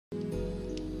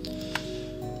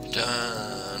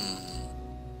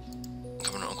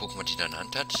Kann man noch gucken, was die da in der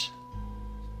Hand hat?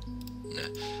 Ne.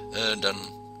 Dann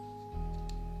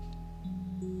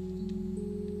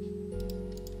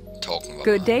talken wir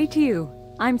Good mal. day to you.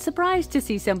 I'm surprised to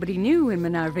see somebody new in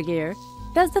Manarvagir.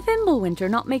 Does the Fimbulwinter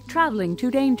not make traveling too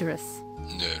dangerous?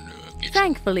 Nö, geht schon.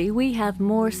 Thankfully, we have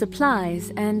more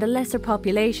supplies and a lesser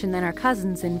population than our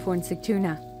cousins in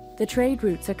Fornsictuna. The trade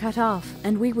routes are cut off,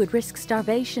 and we would risk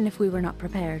starvation if we were not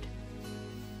prepared.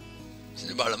 Wir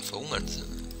sind überall am Verhungern.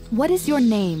 What is your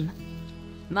name?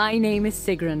 My name is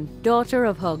Sigrun, daughter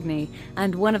of Hogni,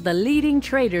 and one of the leading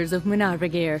traders of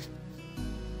Manarvagir.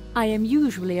 I am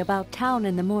usually about town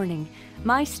in the morning.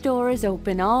 My store is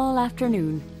open all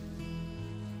afternoon.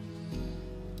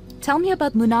 Tell me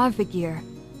about Munarvigir.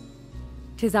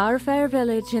 'Tis our fair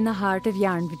village in the heart of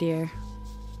Yarnvadir.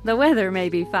 The weather may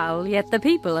be foul, yet the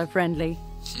people are friendly.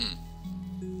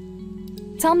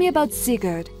 Tell me about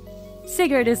Sigurd.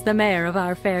 Sigurd is the mayor of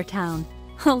our fair town,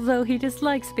 although he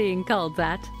dislikes being called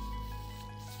that.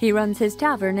 He runs his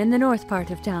tavern in the north part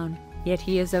of town, yet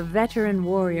he is a veteran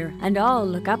warrior, and all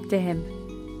look up to him.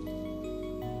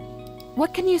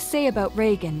 What can you say about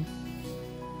Reagan?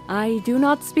 I do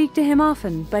not speak to him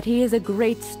often, but he is a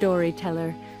great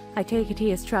storyteller. I take it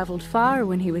he has traveled far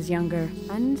when he was younger,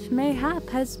 and mayhap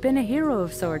has been a hero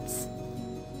of sorts.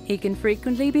 He can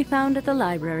frequently be found at the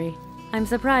library. I'm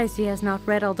surprised he has not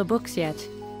read all the books yet.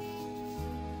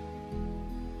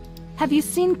 Have you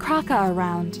seen Kraka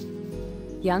around?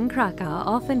 Young Kraka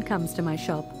often comes to my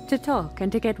shop to talk and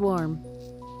to get warm.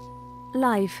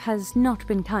 Life has not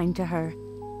been kind to her.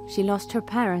 She lost her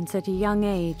parents at a young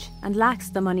age and lacks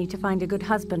the money to find a good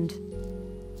husband.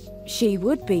 She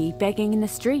would be begging in the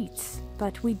streets,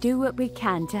 but we do what we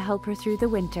can to help her through the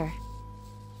winter.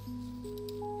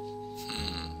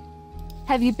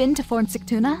 Have you been to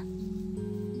Fornsictuna?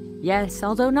 Yes,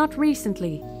 although not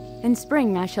recently. In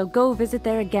spring I shall go visit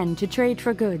there again to trade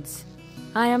for goods.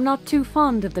 I am not too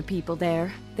fond of the people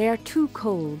there. They are too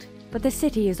cold, but the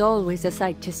city is always a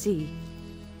sight to see.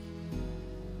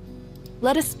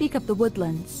 Let us speak of the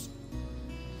woodlands.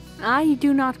 I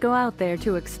do not go out there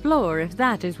to explore, if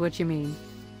that is what you mean.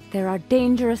 There are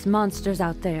dangerous monsters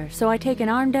out there, so I take an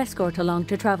armed escort along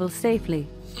to travel safely.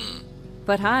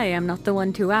 But I am not the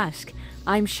one to ask.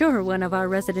 I'm sure one of our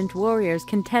resident warriors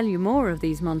can tell you more of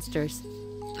these monsters.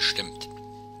 Bestimmt.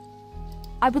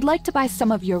 I would like to buy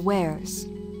some of your wares.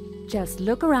 Just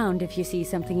look around if you see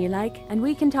something you like, and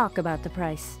we can talk about the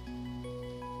price.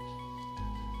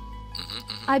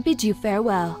 I bid you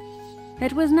farewell.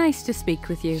 It was nice to speak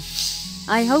with you.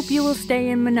 I hope you will stay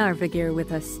in Manarvagir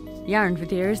with us.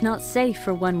 Yarnvadir is not safe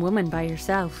for one woman by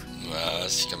yourself.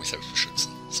 Was, ich kann mich selbst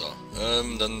beschützen. So,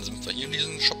 dann sind wir hier in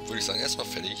diesem Shop, würde ich sagen, erstmal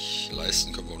fertig.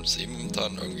 Leisten können wir uns eben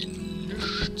momentan irgendwie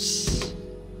nichts.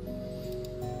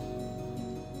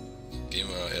 Gehen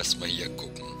wir erstmal hier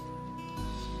gucken.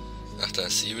 Ach, da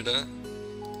ist sie wieder.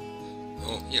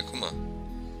 Oh, hier, guck mal.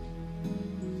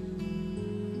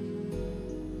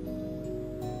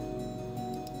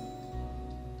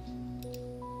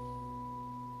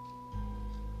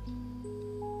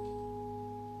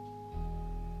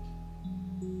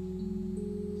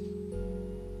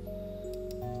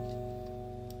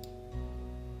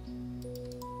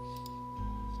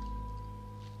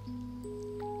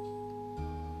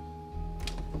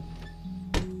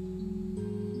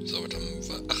 So, was haben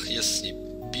wir? Ach, hier ist die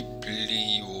Bibliothek.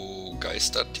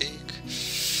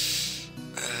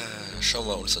 Schauen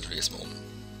wir uns natürlich erstmal um.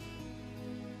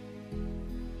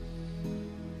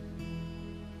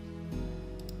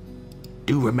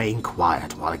 Do remain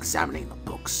quiet while examining the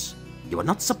books. You are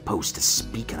not supposed to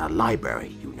speak in a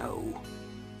library, you know.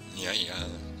 Ja, ja.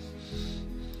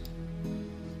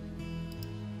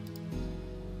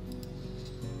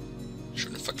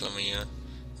 Schöne Fackel haben wir hier.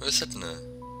 Was ist das denn?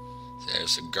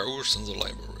 There's a ghost in the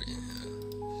library.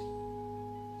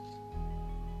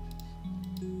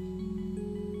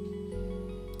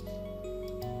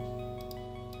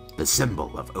 The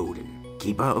symbol of Odin,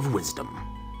 keeper of wisdom.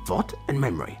 Thought and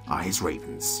memory are his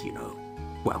ravens, you know.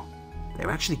 Well, they're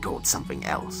actually called something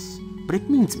else, but it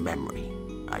means memory,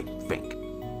 I think.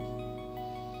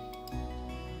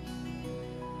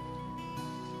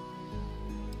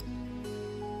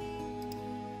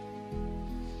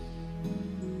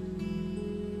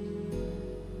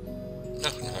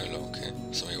 Ach, ein Heiler, okay.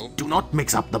 So, hier oben. Do not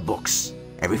mix up the books.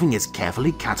 Everything is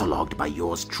carefully catalogued by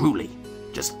yours truly.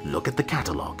 Just look at the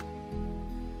catalog.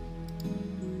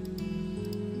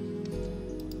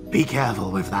 Be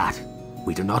careful with that.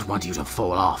 We do not want you to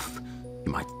fall off.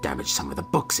 You might damage some of the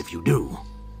books if you do.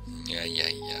 Ja, ja,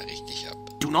 ja, richtig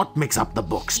ab. Do not mix up the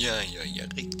books. Ja, ja, ja,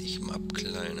 richtig mal ab,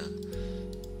 Kleiner.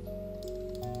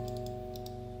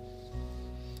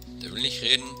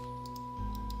 nicht reden.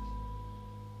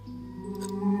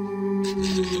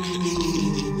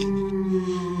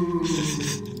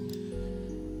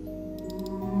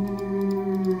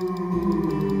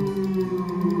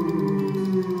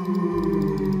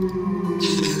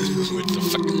 What the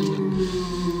fuck?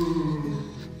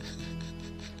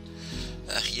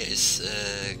 Ach, hier ist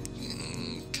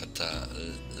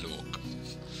Katalog.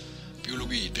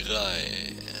 Biologie 3.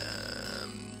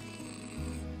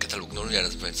 Katalog 0, ja, da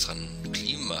sind wir jetzt dran.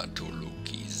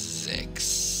 Klimatologie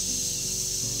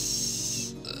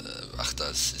 6. Ach,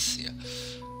 das ist hier.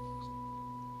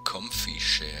 Comfy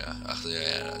Share. Ach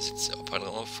ja, da sitzt der Opa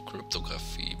drauf.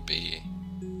 Kryptographie B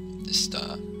ist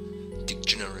da.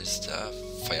 Dictionary ist da.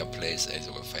 Fireplace,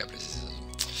 sogar Fireplace ist also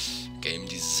Game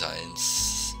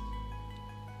Designs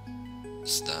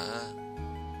ist da.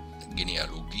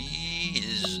 Genealogie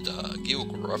ist da.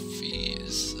 Geography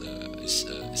ist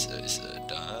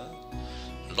da.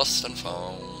 Lost and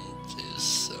Found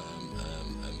ist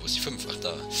wo ist die 5? Ach,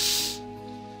 da.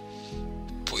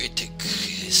 Poetik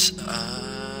ist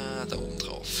da oben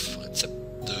drauf.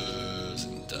 Rezepte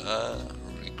sind da.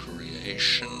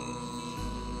 Recreation.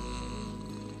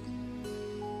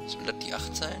 Soll das die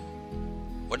 8 sein?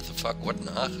 What the fuck? What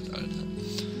eine 8, Alter?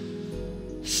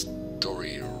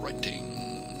 Story Writing.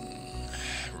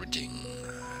 Reading.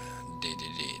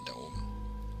 DDD da oben.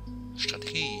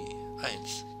 Strategie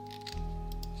 1.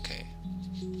 Okay.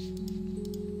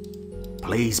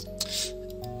 Please.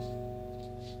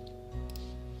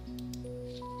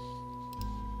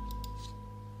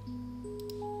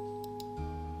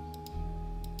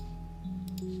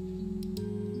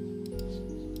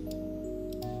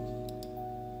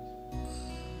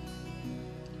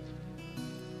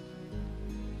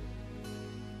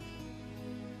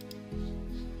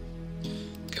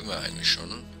 Kennen wir eigentlich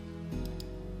schon.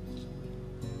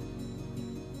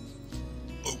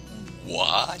 Oh,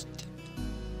 what?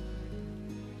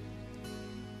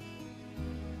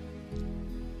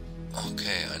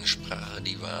 Okay, eine Sprache,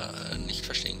 die wir nicht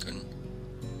verstehen können.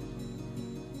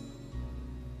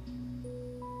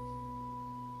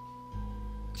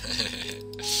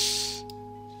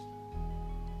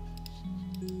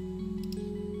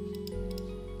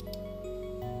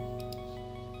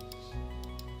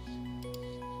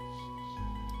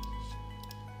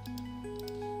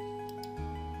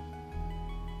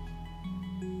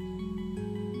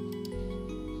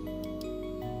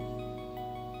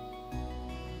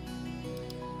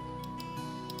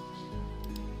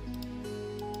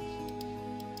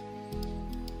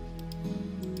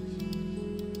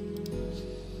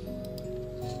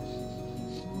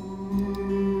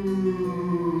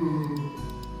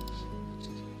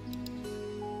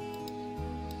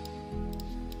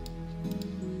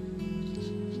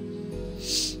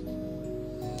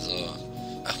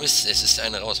 Mist, es ist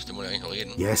einer raus, mit dem wir eigentlich noch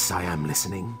reden. Yes, I am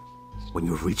listening. When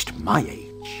you've reached my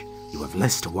age, you have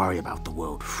less to worry about the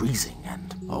world freezing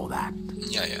and all that.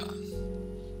 Ja, ja.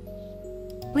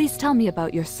 Please tell me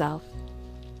about yourself.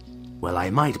 Well, I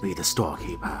might be the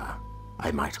storekeeper.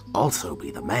 I might also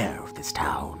be the mayor of this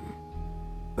town.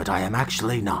 But I am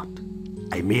actually not.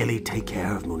 I merely take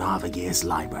care of Munavagir's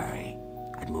library.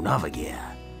 And Munavagir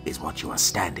is what you are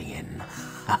standing in.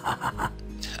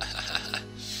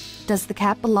 Does the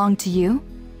cat belong to you?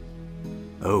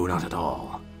 Oh, not at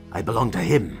all. I belong to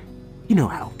him. You know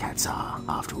how cats are,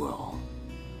 after all.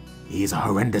 He's a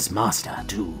horrendous master,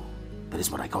 too. That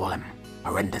is what I call him.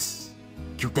 Horrendous.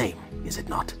 Cute name, is it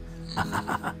not?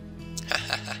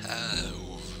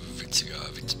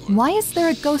 Why is there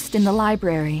a ghost in the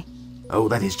library? Oh,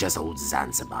 that is just old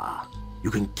Zanzibar.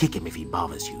 You can kick him if he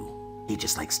bothers you. He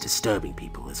just likes disturbing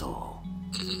people, is all.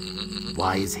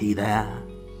 Why is he there?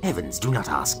 Heavens, do not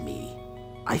ask me.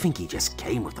 I think he just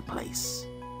came with the place.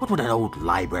 What would an old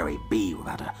library be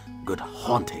without a good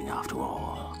haunting, after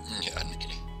all? Ja, nee.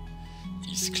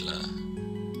 Ist klar.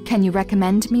 Can you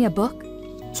recommend me a book?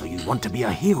 So you want to be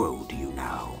a hero, do you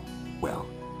now? Well,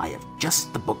 I have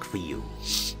just the book for you.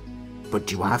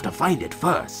 But you have to find it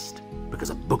first,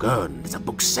 because a book earned is a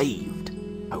book saved.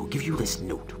 I will give you this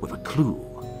note with a clue,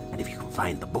 and if you can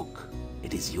find the book,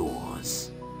 it is yours.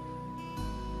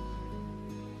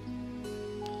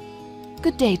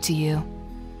 Good day to you.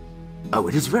 Oh,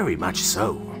 it is very much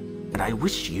so, and I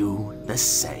wish you the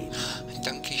same.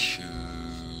 Dankeschön.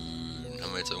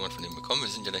 Haben wir jetzt irgendwann von dem bekommen? Wir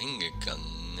sind ja da hingegangen.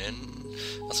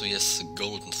 Achso, hier ist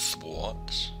Golden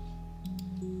Sword.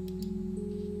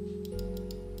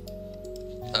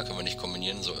 Da können wir nicht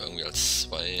kombinieren, so irgendwie als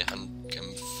zwei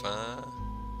Handkämpfer.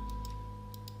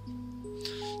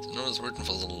 The note is written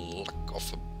for the lack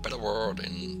of a better word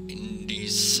in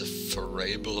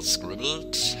indecipherable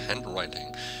scribbled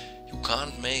handwriting. You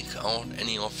can't make out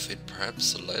any of it.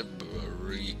 Perhaps the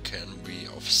library can be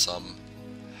of some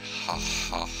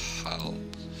help.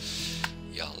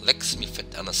 Ja, leck's mir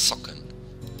fett an der Socken.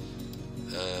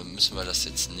 Müssen wir das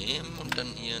jetzt nehmen und dann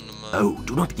hier nochmal... Oh,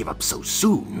 do not give up so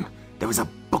soon. There is a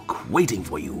book waiting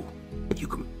for you. You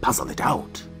can puzzle it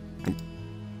out. And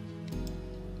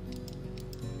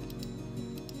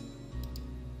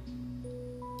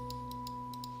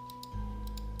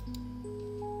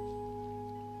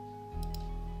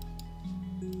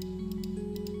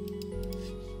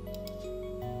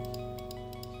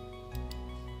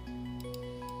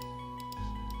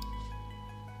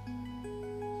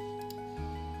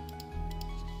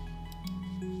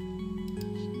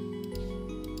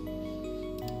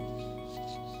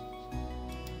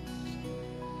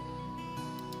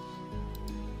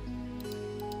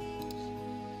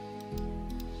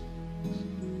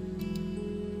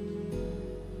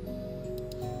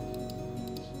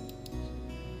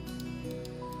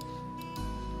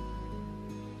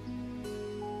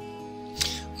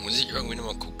muss ich irgendwie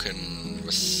nochmal gucken,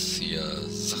 was hier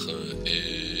Sache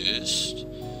ist.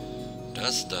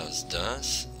 Das.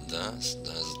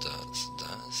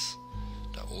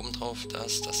 Da oben drauf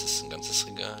das ist ein ganzes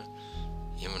Regal.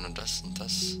 Hier haben wir nur das und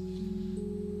das.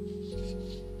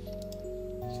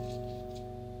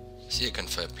 Ist hier kein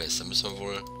Fireplace, da müssen wir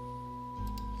wohl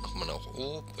nochmal nach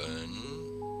oben.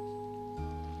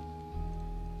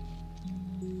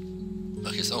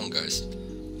 Ach, hier ist auch ein Geist.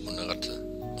 Und eine Ratte.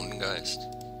 Und ein Geist.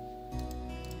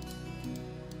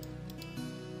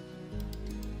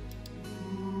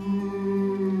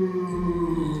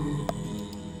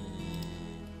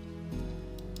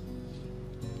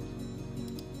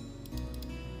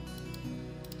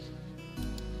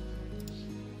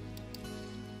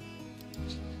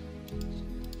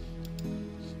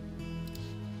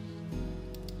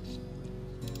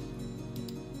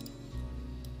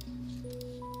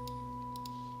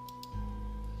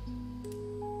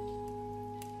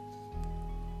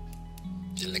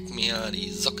 Leck mir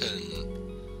die Socken.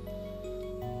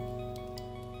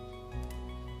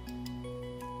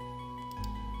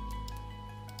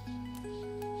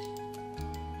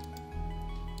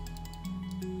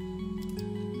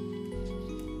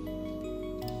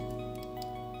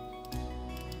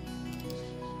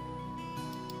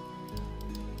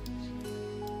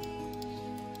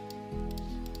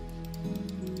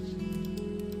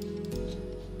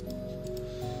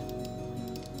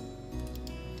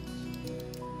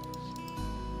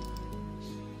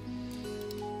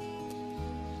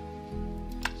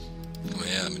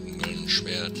 Mit dem goldenen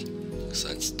Schwert. Ist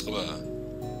eins drüber.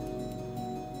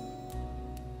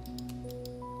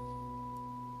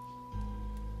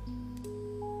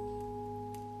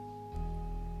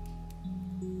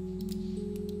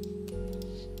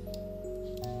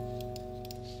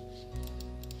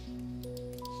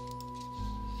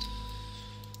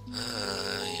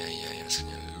 Ja, das kann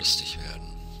ja lustig werden.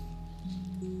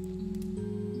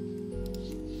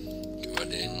 Gib mal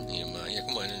den hier mal. Hier,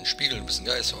 guck mal in den Spiegel, du bist ein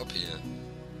Geist, hau ab hier.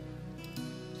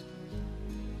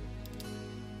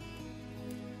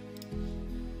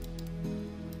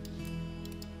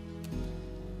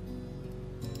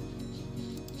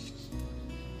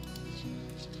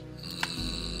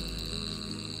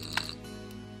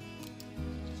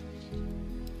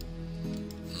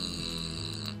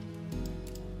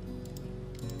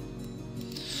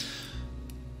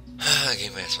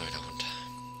 Gehen wir erstmal wieder runter.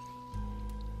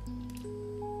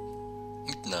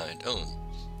 Midnight, oh.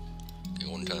 Geh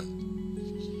runter.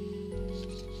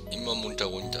 Immer munter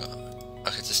runter.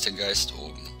 Ach, jetzt ist der Geist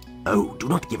oben. oh, do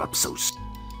not give up so soon.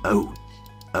 Oh.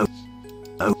 Oh.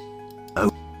 Oh.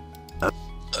 Oh. Oh.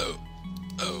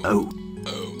 Oh.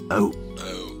 Oh.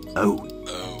 Oh.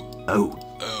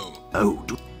 Oh.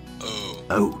 Do. Oh.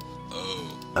 Oh. Oh.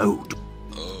 Oh. Do. Oh.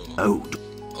 Oh. Do.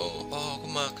 Oh. Oh,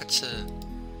 guck mal, Katze.